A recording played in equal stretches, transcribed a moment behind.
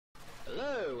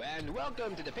and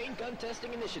welcome to the Paint Gun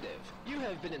Testing Initiative. You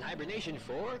have been in hibernation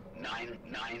for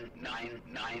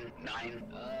 99999.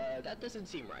 That doesn't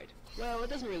seem right. Well, it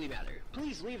doesn't really matter.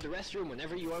 Please leave the restroom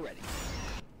whenever you are ready.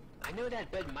 I know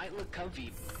that bed might look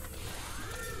comfy,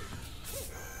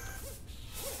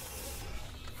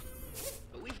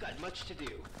 but we've got much to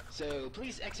do, so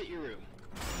please exit your room.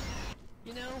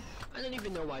 You know, I don't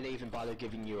even know why they even bother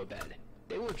giving you a bed.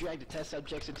 They will drag the test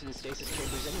subjects into the stasis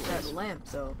chambers anyways. That lamp,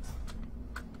 though.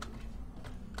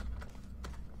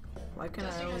 Why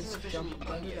can't I always jump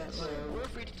under that so lamp? we're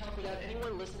free to talk without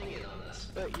anyone listening in on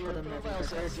us. But your profile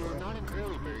says you're not an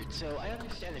early bird, so I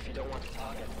understand if you don't want to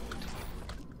talk at the moment.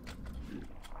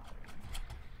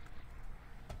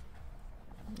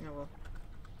 Yeah, well.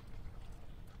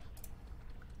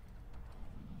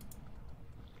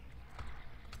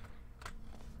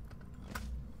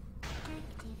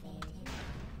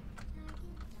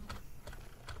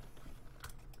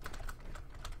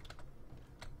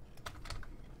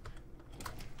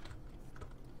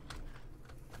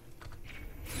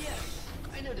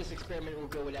 I know this experiment will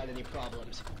go without any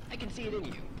problems. I can see it in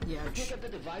you. Yeah. Pick up the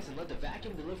device and let the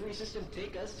vacuum delivery system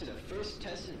take us to the first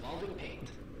test involving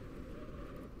paint.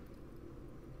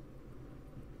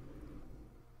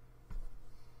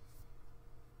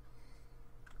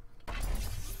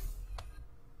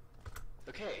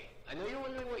 Okay, I know you're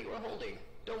wondering what you are holding.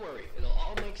 Don't worry, it'll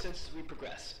all make sense as we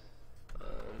progress.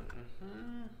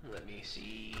 Let me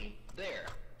see. There.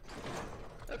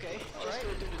 Okay, alright,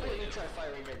 let me try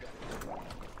firing your gun.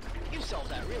 You solved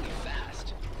that really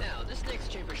fast. Now, this next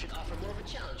chamber should offer more of a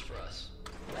challenge for us.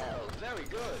 Well, very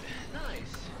good.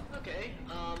 Nice. Okay,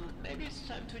 maybe it's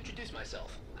time to introduce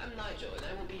myself. I'm Nigel, and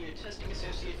I will be your testing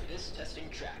associate for this testing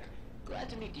track. Glad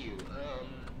to meet you.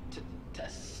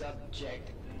 Test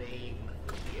subject name,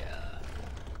 yeah.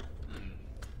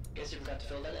 Guess you forgot to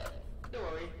fill that out. Don't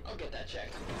worry, I'll get that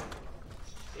checked.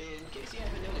 In case you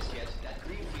haven't noticed yet, that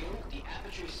green field, the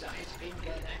Aperture Science Paint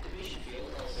Gun Activation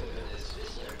Field, also known as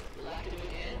Fizzler, will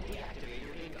activate and deactivate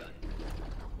your paint gun.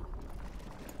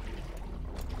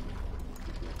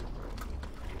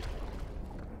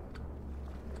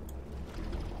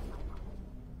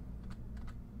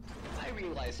 I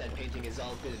realize that painting is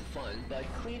all good and fun, but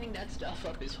cleaning that stuff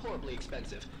up is horribly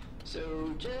expensive.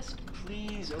 So just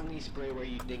please only spray where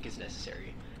you think is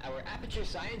necessary. Our Aperture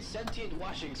Science sentient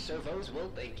washing servos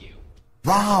will thank you.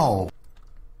 Wow!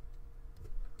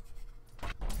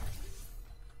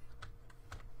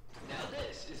 Now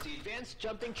this is the Advanced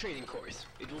Jumping Training Course.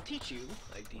 It will teach you,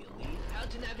 ideally, how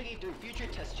to navigate through future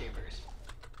test chambers.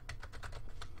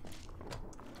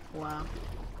 Wow.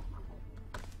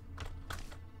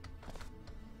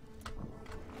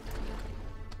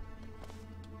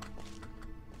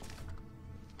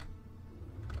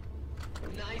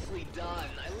 Nicely done.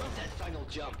 I love that final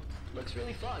jump. Looks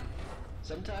really fun.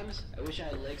 Sometimes I wish I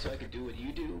had legs so I could do what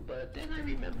you do, but then I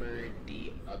remember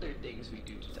the other things we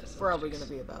do to test Probably subjects.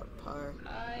 gonna be about par.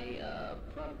 I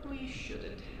probably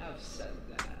shouldn't have said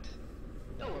that.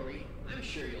 Don't worry, I'm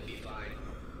sure you'll be fine.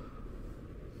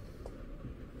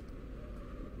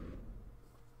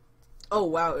 Oh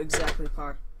wow, exactly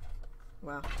par.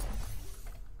 Wow.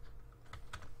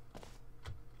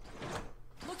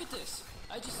 Look at this!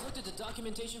 I just looked at the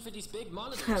documentation for these big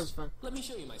monitors. That was fun. Let me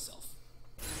show you myself.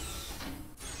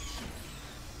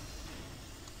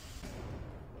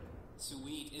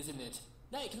 Sweet, isn't it?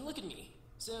 Now you can look at me.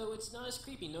 So it's not as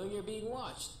creepy knowing you're being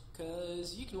watched.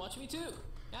 Cause you can watch me too.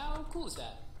 How cool is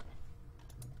that?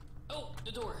 Oh,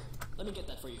 the door. Let me get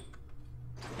that for you.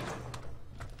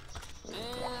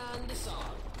 And the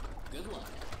song. Good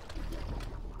luck.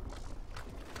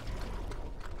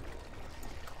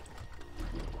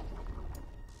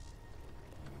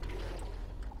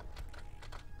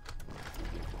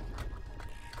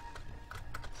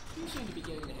 You seem to be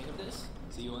getting the hang of this.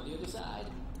 See you on the other side.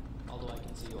 Although I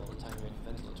can see you all the time in the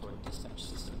ventilatory dispatch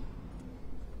system.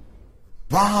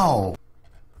 Wow!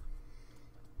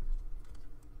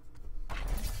 Now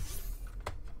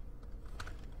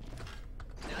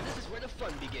this is where the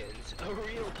fun begins. A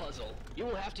real puzzle. You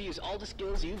will have to use all the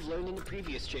skills you've learned in the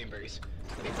previous chambers.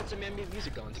 Let me put some ambient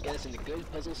music on to get us in the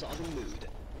good puzzle-solving mood.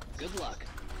 Good luck.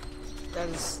 That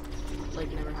is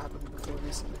like never happened before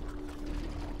recently.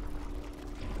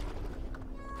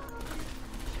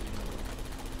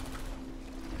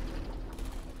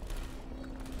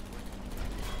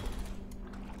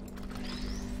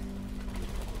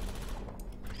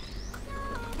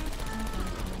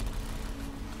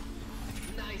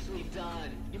 Nicely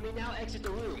done. You may now exit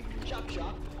the room. Chop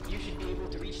chop. You should be able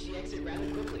to reach the exit rather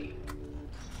quickly.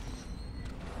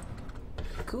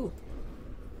 Cool.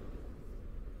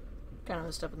 Kind of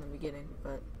messed up in the beginning,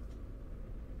 but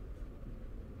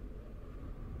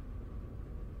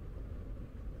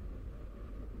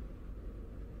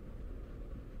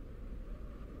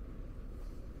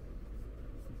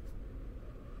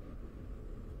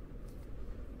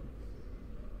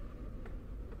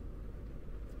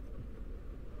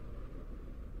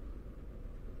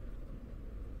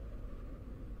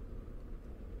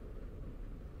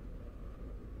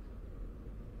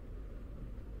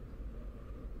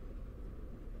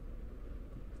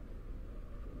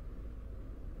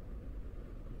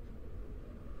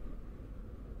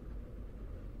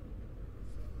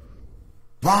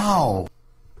Wow.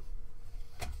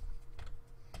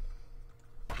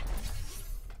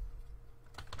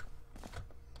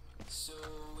 So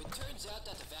it turns out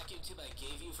that the vacuum tube I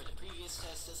gave you for the previous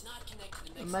test does not connect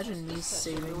to the next Imagine test. me This test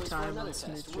saving chamber was for time another on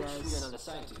Smooth test, which we are Jazz. not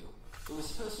assigned to. It was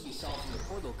supposed to be solved in the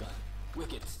portal gun.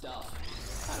 Wicked stuff.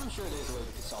 I'm sure there's a way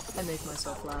we can solve it. I make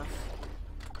myself laugh.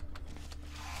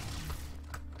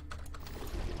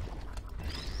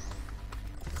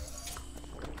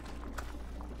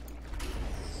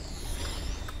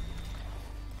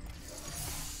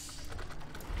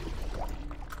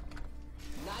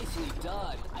 Nicely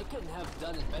done. I couldn't have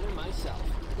done it better myself.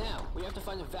 Now, we have to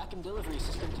find a vacuum delivery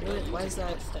system to Really? get you Why to is the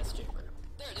that next test chamber.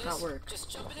 There it is. not work? Just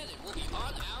jump in it and we'll be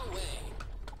on our way.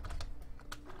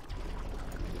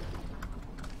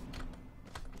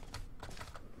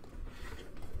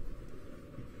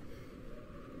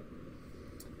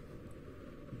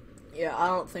 Yeah, I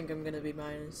don't think I'm gonna be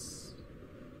minus.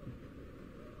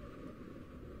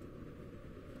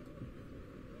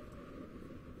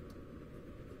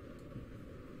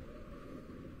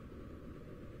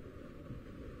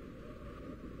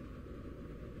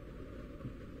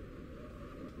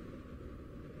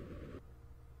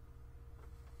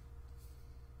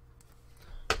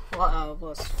 Wow,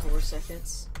 plus 4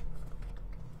 seconds.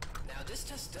 Now, this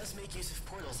test does make use of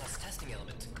portals as testing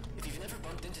element. If you've never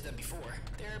bumped into them before,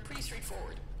 they're pretty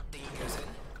straightforward. Thingy goes in,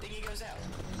 thingy goes out.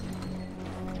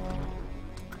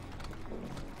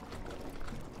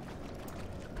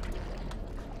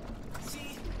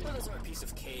 See? Portals are a piece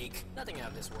of cake. Nothing out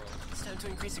of this world. It's time to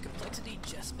increase the complexity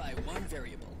just by one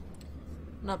variable.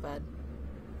 Not bad.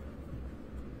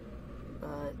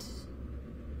 But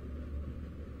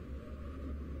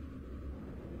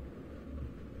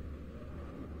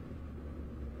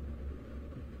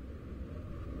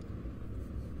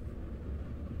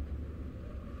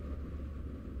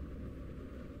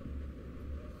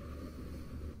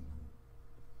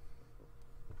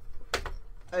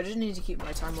I just need to keep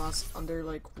my time loss under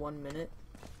like 1 minute,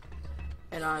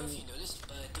 and I'm If you noticed,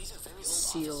 but these are very old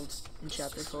sealed offices. in This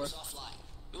chapter system 4. is offline.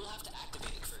 You'll have to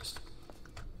activate it first.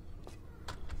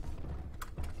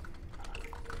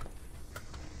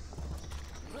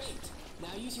 Great!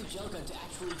 Now use your gel gun to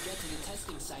actually get to the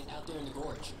testing site out there in the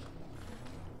gorge.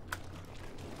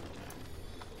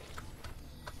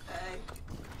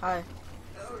 hi.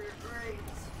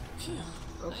 Phew,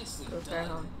 Oh, nicely okay, done.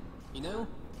 huh? You know,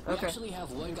 we Okay. actually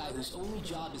have one guy whose only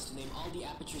job is to name all the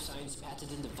Aperture Science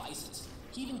patented devices.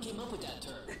 He even came up with that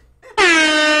term.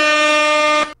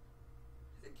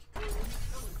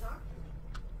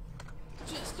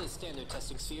 Just a standard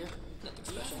testing sphere. Nothing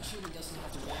special. The shooting doesn't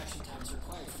have the reaction times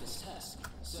required for this test,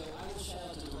 so I will shout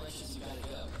out the directions you gotta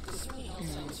go. This certainly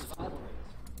helps out with survival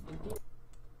rates. In theory,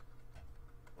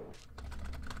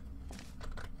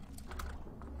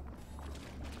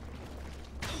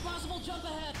 impossible jump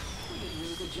ahead! We did a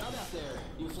really good job out there.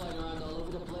 You flying around all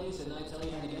over the place and I tell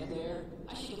you how to get there.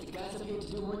 I should get the guys up here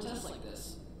to do more tests like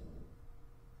this.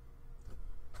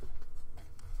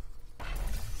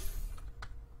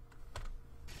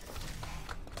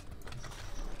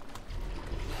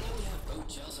 Now that we have boat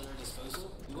gels at our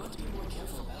disposal, we want to be more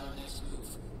careful about our next move.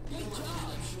 Good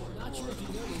job! Not sure if you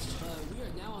noticed, but we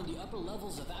are now on the upper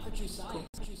levels of Aperture Science.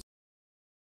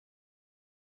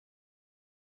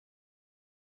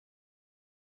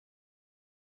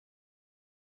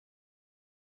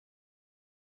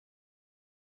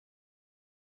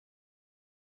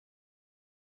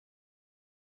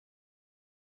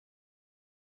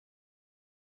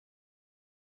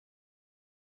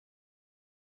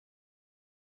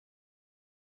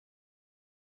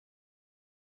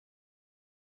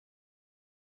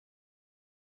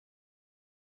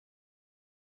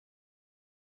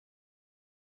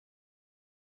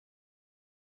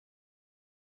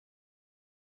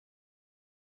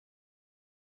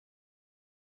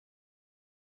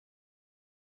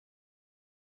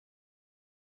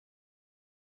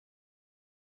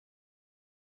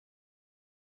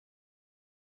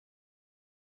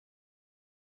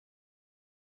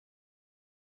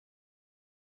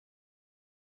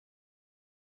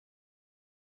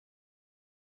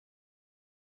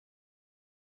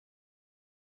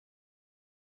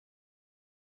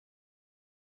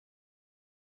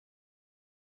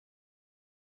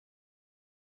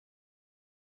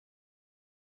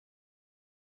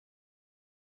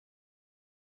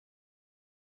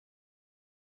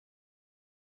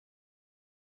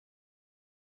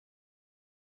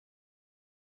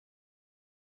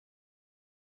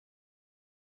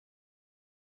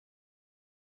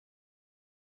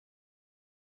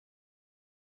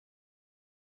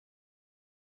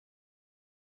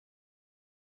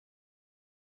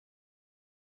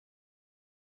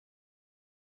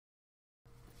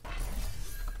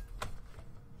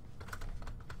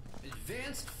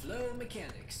 Advanced flow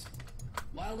mechanics.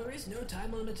 While there is no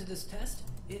time limit to this test,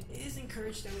 it is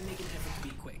encouraged that we make an effort to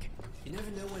be quick. You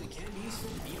never know when it can be useful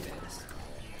to be fast.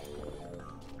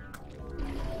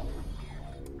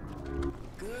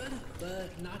 Good,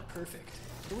 but not perfect.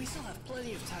 But we still have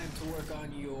plenty of time to work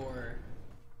on your...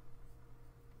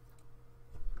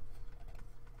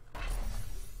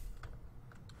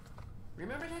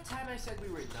 Remember that time I said we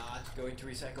were not going to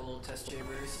recycle old test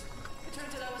chambers? It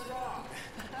turns out I was wrong.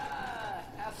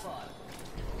 Have fun.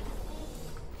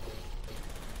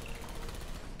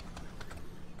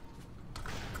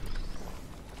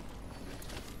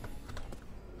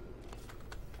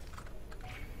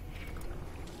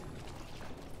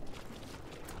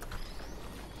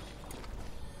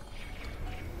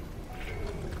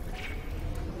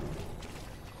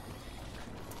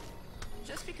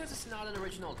 Just because it's not an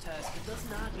original test, it does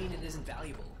not mean it isn't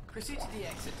valuable. Proceed to the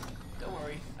exit. Don't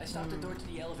worry, I stopped the door to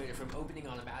the elevator from opening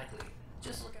automatically.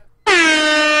 Just look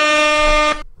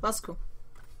out. That's cool.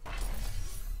 Now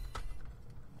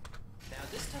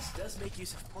this test does make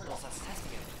use of portals as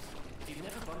testing evidence. If you've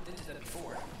never bumped into them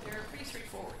before, they're pretty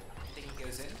straightforward. Thingy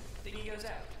goes in, thingy goes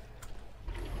out.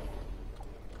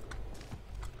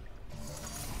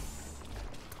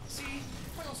 See,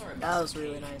 portals are a That was massive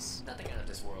really cave. nice. Nothing out of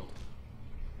this world.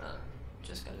 Huh.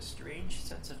 Just got a strange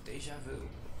sense of deja vu.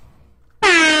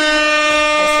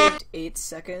 I saved 8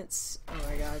 seconds. Oh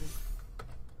my god.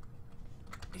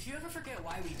 If you ever forget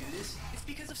why we do this, it's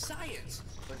because of science.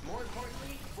 But more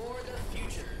importantly, for the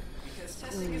future. Because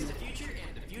testing is the future,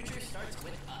 and the future starts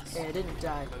with us. Okay, I didn't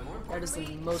die. But more That is the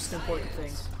importantly, most important thing.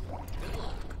 science. Good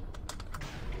luck.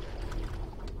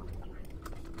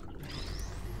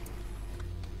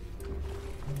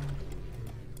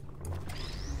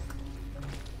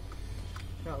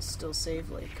 I'll still save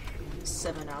like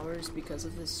 7 hours because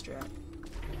of this strat.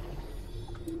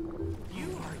 You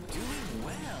are doing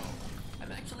well.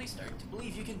 I'm actually starting to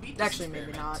believe you can beat this Actually, maybe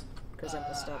experiment. not, because I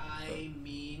messed up. I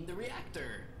mean the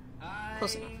reactor.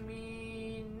 Close enough.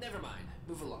 mean, never mind.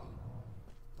 Move along.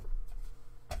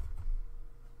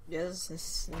 Yes,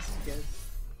 this is good.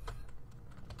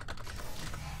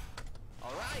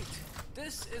 Alright,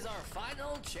 this is our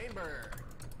final chamber.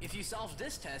 If you solve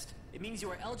this test, it means you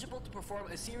are eligible to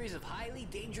perform a series of highly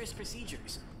dangerous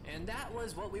procedures. And that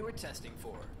was what we were testing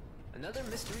for. Another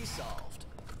mystery solved.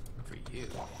 For you.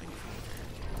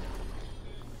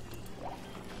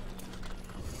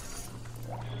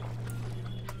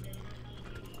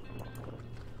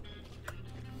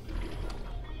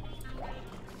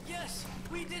 Yes,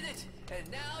 we did it! And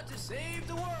now to save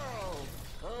the world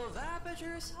of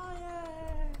Aperture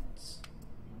Science!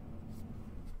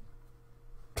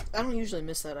 I don't usually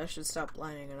miss that. I should stop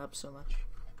lining it up so much.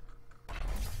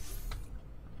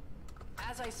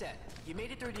 As I said, you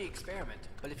made it through the experiment,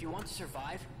 but if you want to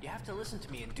survive, you have to listen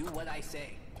to me and do what I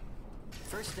say.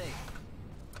 First thing,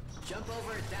 jump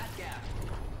over that gap.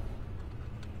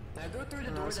 Now go through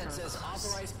the door that says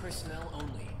authorized personnel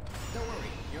only. Don't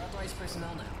worry, you're authorized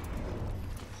personnel now.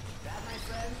 That, my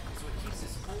friend, is what keeps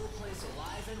this whole place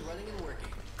alive and running and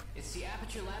working. It's the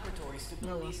Aperture Laboratory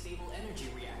Stability Stable Energy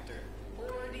Reactor,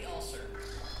 or the ulcer.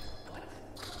 What?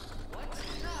 What?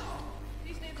 No!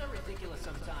 These names are ridiculous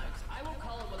sometimes. I will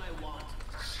call it what I want.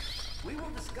 We will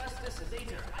discuss this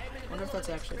later. I am in the I wonder if middle of that's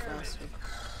an actually experiment. faster.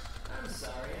 I'm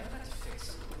sorry, I've got to fix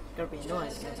something. Gotta be annoying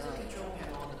Just to head to the die. control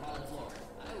panel on the bottom floor.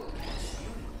 I will catch you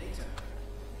later.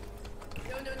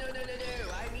 No.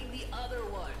 I mean the other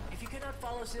one. If you cannot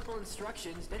follow simple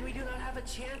instructions, then we do not have a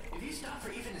chance. If you stop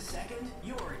for even a second,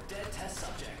 you are a dead test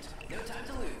subject. No time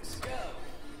to lose. Go.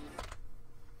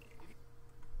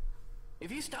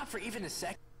 If you stop for even a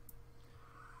second.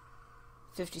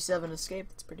 57 escape,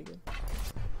 that's pretty good.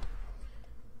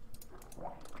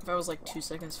 If I was like 2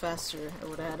 seconds faster, I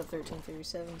would have had a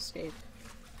 1337 escape.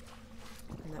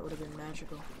 And that would have been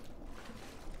magical.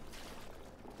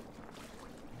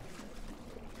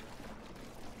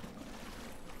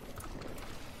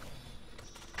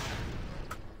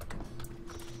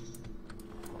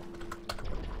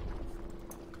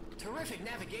 Terrific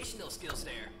navigational skills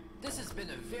there. This has been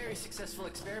a very successful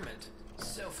experiment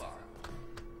so far.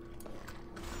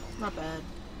 Not bad.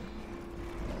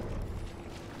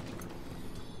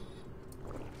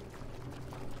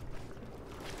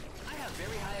 I have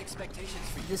very high expectations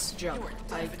for you. This jump, You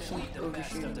are I definitely keep the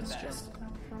best overshooting of the this best.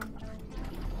 jump.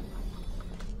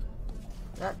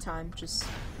 That time, just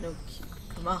no key.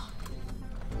 Come on.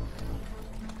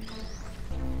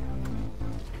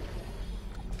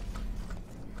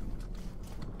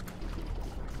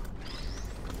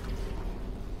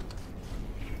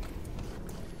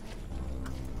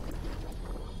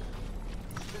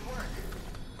 Good work.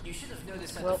 You should have known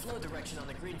notice that the flow direction on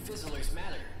the green fizzlers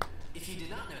matter. If you did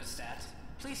not notice that,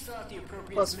 please fill out the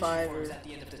appropriate plus submission 5 forms or at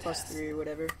the end of the plus test. 3 or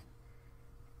whatever.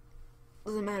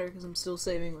 Doesn't matter because I'm still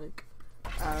saving like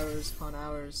hours upon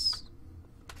hours.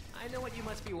 I know what you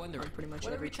must be wondering. Pretty much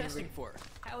what are every we testing chamber. for?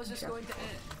 How is this going to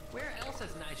end? Where else has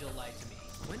Nigel lied to me?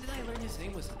 When did I learn his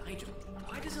name was Nigel?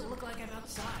 Why does it look like I'm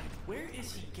outside? Where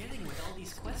is he getting with all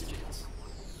these questions?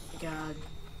 God.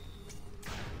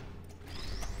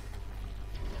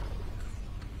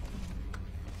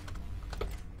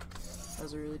 That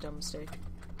was a really dumb mistake.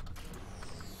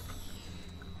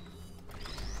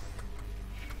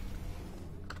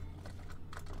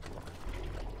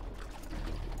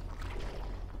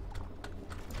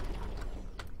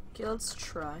 Okay, let's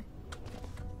try.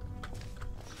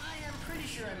 I am pretty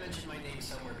sure I mentioned my name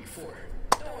somewhere before.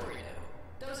 Don't worry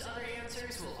though. Those other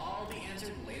answers will all be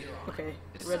answered later on. Okay,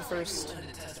 It's red not like first. we will end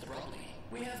the test abruptly.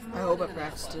 We have I more hope I than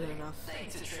practiced it funding. enough.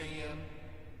 Thanks, Atranium.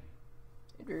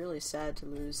 It'd be really sad to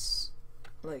lose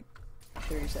like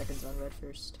 30 seconds on red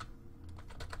first.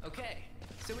 Okay,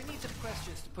 so we need some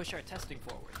questions to push our testing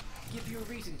forward. Give you a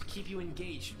reason to keep you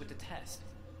engaged with the test.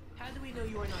 How do we know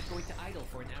you are not going to idle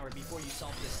for an hour before you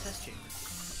solve this test chamber?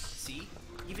 See?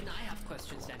 Even I have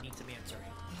questions that need some answering.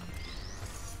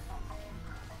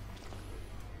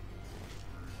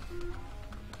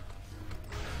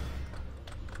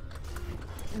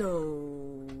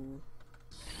 No.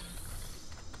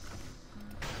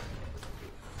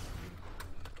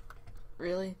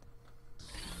 Really?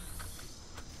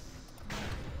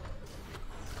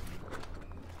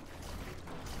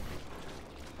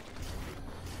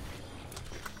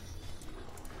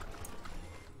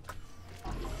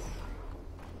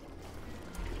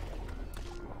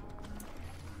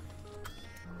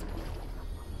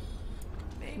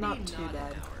 Maybe Not too an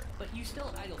bad. hour, but you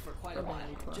still idle for quite a Or while,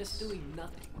 maybe just plus. doing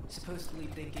nothing, supposedly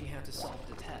thinking how to solve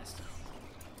the test.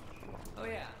 Oh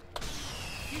yeah,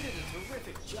 you did a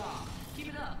terrific job. Keep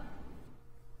it up.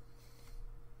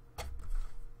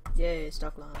 Yay,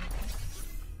 stock line.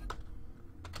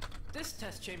 This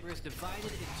test chamber is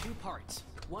divided in 2 parts.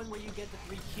 One where you get the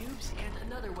 3 cubes,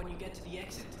 and another when you get to the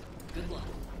exit. Good luck.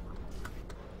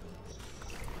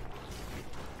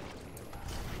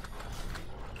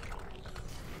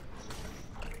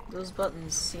 Those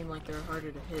buttons seem like they're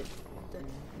harder to hit than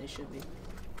they should be.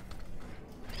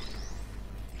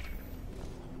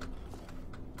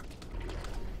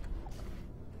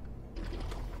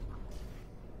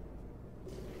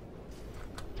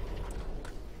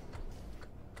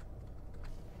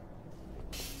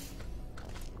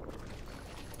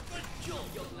 Good job,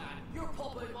 young lad. Your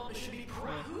papa and mama should be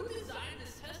proud. Who designed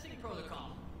this testing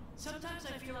protocol? Sometimes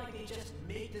I feel like they just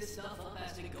make this stuff up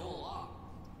as they go along.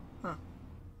 Huh.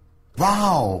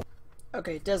 Wow!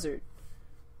 Okay, desert.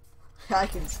 I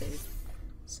can save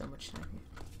so much time here.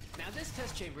 Now this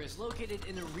test chamber is located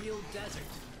in a real desert.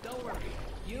 Don't worry,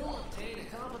 you'll obtain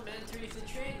a complimentary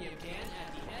citranium can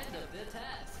at the end of the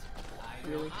test. I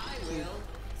know Really? I will.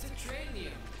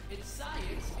 Citranium. It's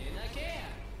science in a can.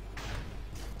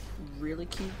 Really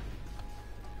cute.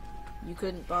 You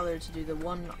couldn't bother to do the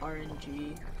one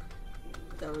RNG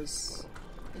that was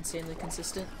insanely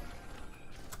consistent.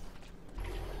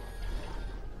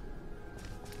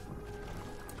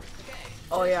 Okay.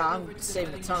 Oh yeah, over I'm to the saving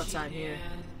a vending ton of time machine here.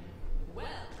 and- Well,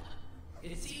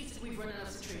 it seems that we've run out of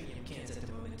citranium cans at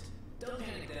the moment. Don't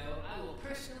panic though. I will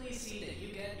personally see that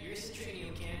you get your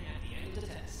citranium can at the end of the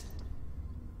test.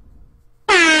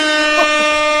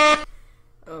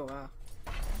 Oh wow.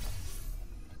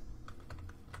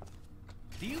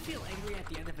 Do you feel angry at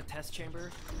the end of a test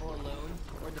chamber, or alone,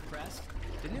 or depressed?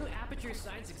 The new Aperture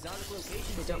Science Exotic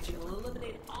Location Hey, don't Station feel will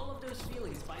eliminate all of those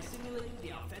feelings by simulating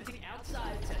the authentic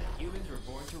outsides that humans were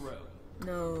born to roam.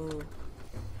 No.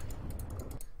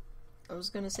 I was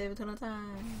gonna save a ton of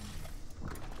time.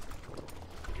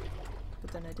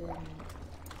 But then I didn't.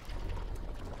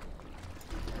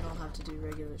 I don't have to do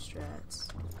regular strats.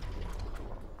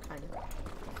 Kind of.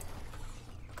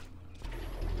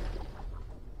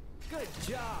 Good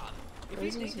job! If you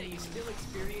This think is- that you still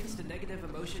experienced a negative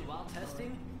emotion while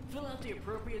testing, fill out the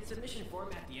appropriate submission form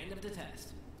at the end of the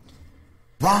test.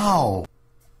 Wow!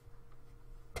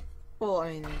 Well,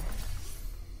 I mean,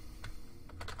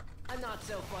 A not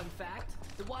so fun fact,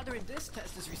 the water in this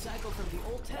test is recycled from the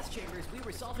old test chambers we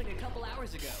were solving a couple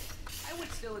hours ago. I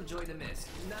would still enjoy the mist.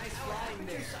 Nice flying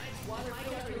there. Water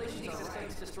filtration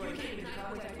systems destroyed in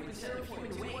contact with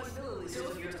 0.21 milliliters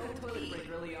so if your own toilet break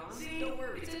early on, don't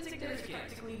worry, it's insignificant.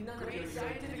 Practically none of your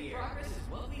scientific progress is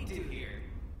what we do here.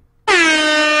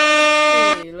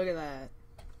 hey, look at that.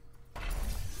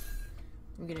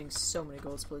 I'm getting so many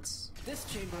gold splits. This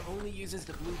chamber only uses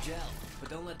the blue gel, but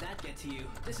don't let that get to you.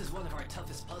 This is one of our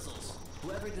toughest puzzles.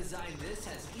 Whoever designed this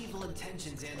has evil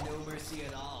intentions and no mercy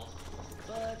at all.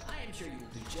 But I am sure you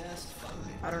will do just fine.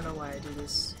 I don't know why I do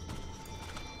this.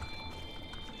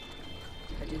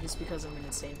 I do this because I'm an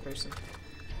insane person.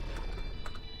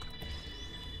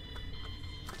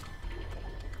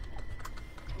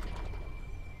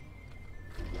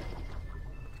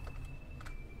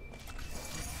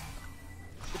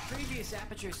 The previous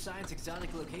Aperture Science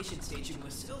Exotic Location Station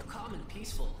was so calm and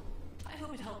peaceful. I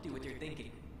hope it helped you with your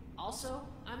thinking. Also,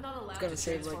 I'm not allowed gonna to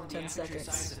save, transform like, the 10 Aperture seconds.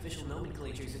 Science official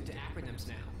nomenclatures into acronyms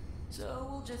now. So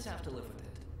we'll just have to live with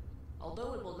it.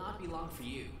 Although it will not be long for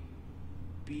you.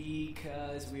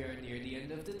 Because we are near the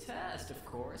end of the test, of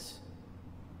course.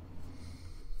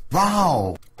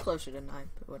 Wow. Closer to 9,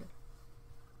 but whatever.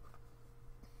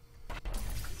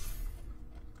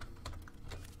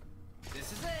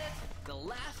 This is it! The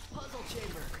last puzzle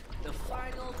chamber! The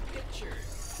final picture!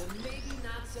 The maybe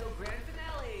not so grand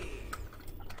finale!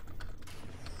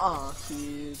 Aw,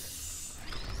 cube.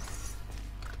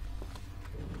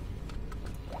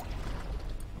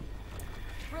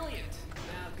 Brilliant!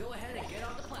 Now go ahead and get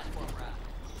on the platform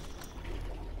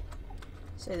route.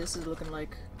 Say this is looking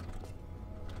like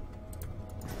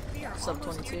We are Sub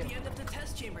almost 22. near the end of the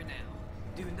test chamber now.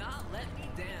 Do not let me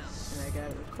down. and I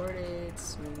got it recorded,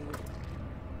 sweet.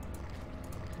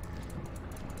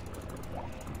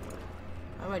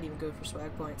 I might even go for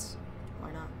swag points.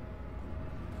 Why not?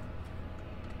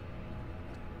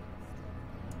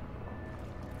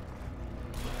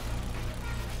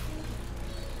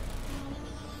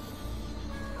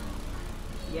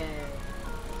 Yay.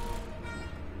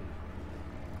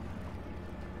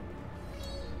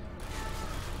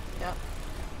 Yep.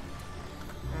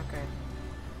 Okay.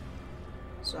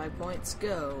 Swag points,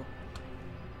 go.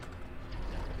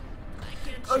 I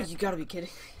can't Oh, check- you gotta be kidding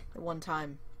me. At one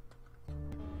time.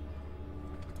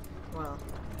 Well,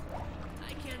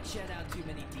 I can't shed out too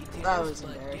many details, That was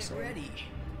but embarrassing. get ready.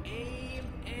 Aim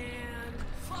and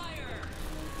fire!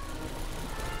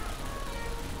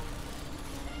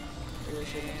 really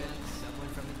shouldn't have And someone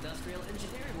from industrial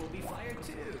engineering will be fired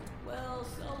too. Well,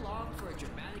 so long for a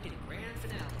dramatic and grand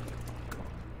finale.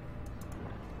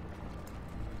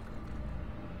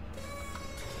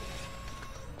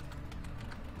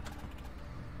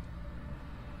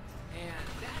 And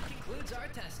that concludes our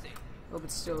testing. Hope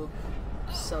it's still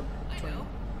sub I 20. know.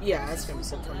 Yeah, There's it's a gonna be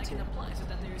sub loophole that I 22. can apply so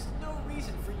that there's no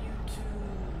reason for you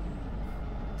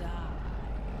to die.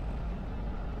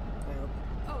 I hope.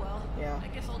 Oh well. Yeah. I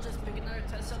guess I'll just pick another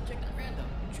test subject at random.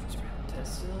 Choose random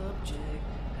test subject.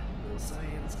 Will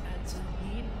science add some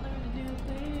heat? Learn a new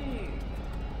thing.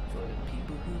 For the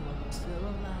people who are still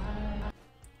alive.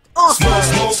 Smoke,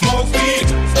 smoke, smoke weed.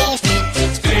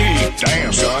 Hey,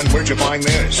 damn, son, where'd you find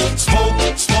this?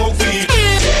 Smoke, smoke weed.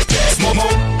 Smoke,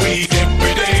 smoke weed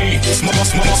every day. Smoke,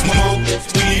 smoke, smoke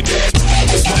weed.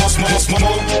 Smoke, smoke,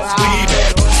 smoke weed.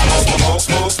 Smoke, smoke,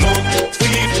 smoke, smoke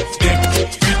weed every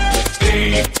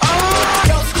day.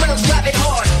 Yo, squirrels rap it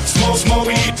hard. Smoke, smoke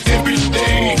weed every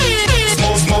day.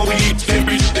 Smoke, smoke weed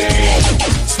every day.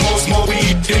 Smoke, smoke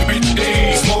weed every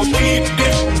day. Smoke weed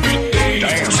every day.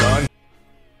 Damn, son.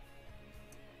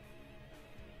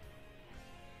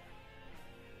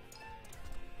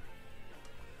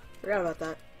 Forgot about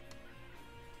that.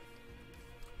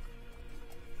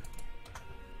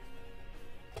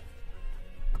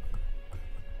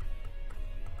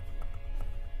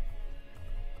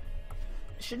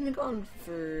 Shouldn't have gone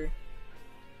for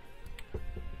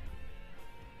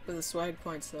the swag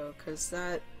points though, cause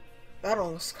that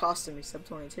almost costed me sub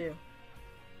 22.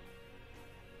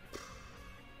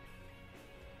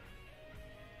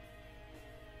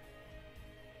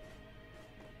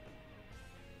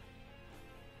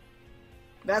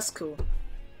 That's cool.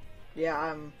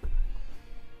 Yeah,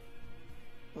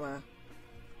 well,